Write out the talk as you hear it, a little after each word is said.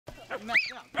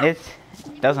It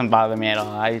doesn't bother me at all.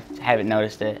 I haven't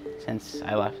noticed it since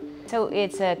I left. So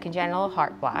it's a congenital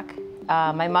heart block.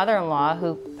 My mother-in-law,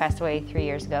 who passed away 3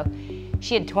 years ago,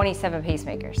 she had 27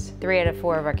 pacemakers. 3 out of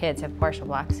 4 of our kids have partial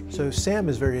blocks. So Sam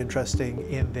is very interesting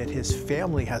in that his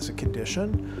family has a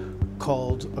condition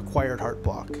called acquired heart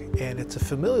block, and it's a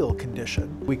familial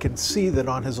condition. We can see that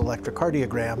on his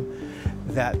electrocardiogram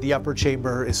that the upper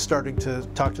chamber is starting to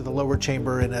talk to the lower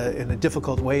chamber in a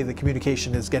difficult way. The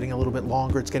communication is getting a little bit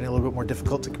longer. It's getting a little bit more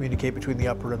difficult to communicate between the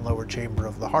upper and lower chamber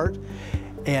of the heart.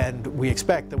 And we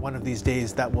expect that one of these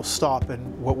days that will stop,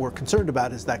 and what we're concerned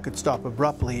about is that could stop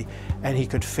abruptly and he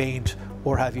could faint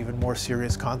or have even more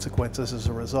serious consequences as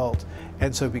a result.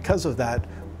 And so because of that,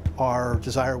 our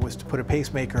desire was to put a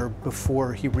pacemaker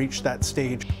before he reached that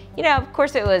stage. You know, of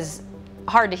course it was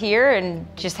hard to hear and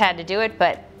just had to do it,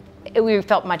 but we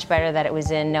felt much better that it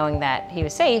was in, knowing that he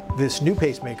was safe. This new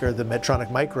pacemaker, the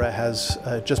Medtronic Micra, has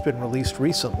just been released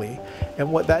recently,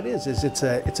 and what that is it's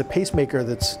a pacemaker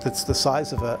that's the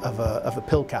size of a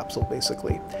pill capsule,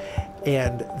 basically.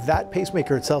 And that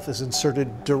pacemaker itself is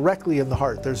inserted directly in the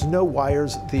heart. There's no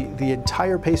wires. The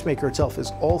entire pacemaker itself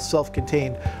is all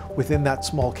self-contained within that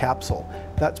small capsule.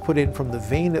 That's put in from the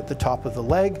vein at the top of the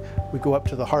leg. We go up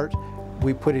to the heart.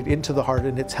 We put it into the heart,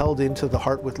 and it's held into the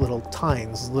heart with little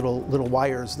tines, little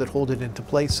wires that hold it into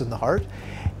place in the heart.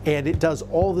 And it does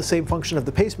all the same function of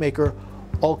the pacemaker,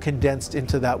 all condensed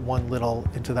into that one little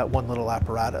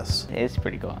apparatus. It's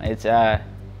pretty cool. It's I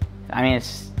mean,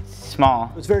 it's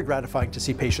small. It's very gratifying to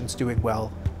see patients doing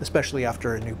well, especially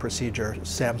after a new procedure.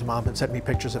 Sam's mom had sent me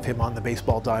pictures of him on the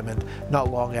baseball diamond not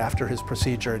long after his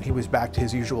procedure, and he was back to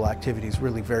his usual activities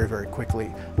really very, very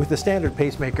quickly. With the standard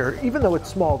pacemaker, even though it's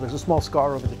small, there's a small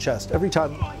scar over the chest. Every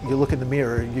time you look in the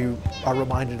mirror, you are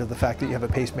reminded of the fact that you have a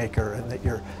pacemaker and that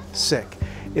you're sick.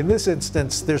 In this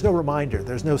instance, there's no reminder,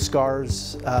 there's no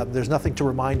scars, there's nothing to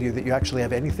remind you that you actually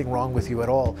have anything wrong with you at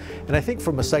all. And I think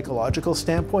from a psychological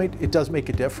standpoint, it does make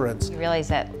a difference. You realize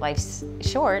that life's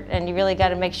short, and you really got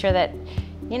to make sure that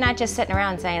you're not just sitting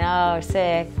around saying, oh,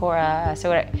 sick, poor us, or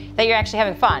whatever, that you're actually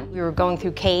having fun. We were going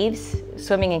through caves,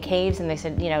 swimming in caves, and they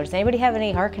said, you know, does anybody have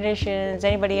any heart conditions?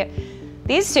 Anybody?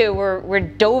 These two were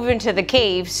dove into the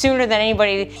cave sooner than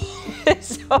anybody.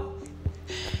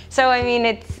 So I mean,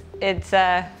 it's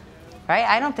right?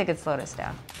 I don't think it slowed us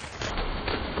down.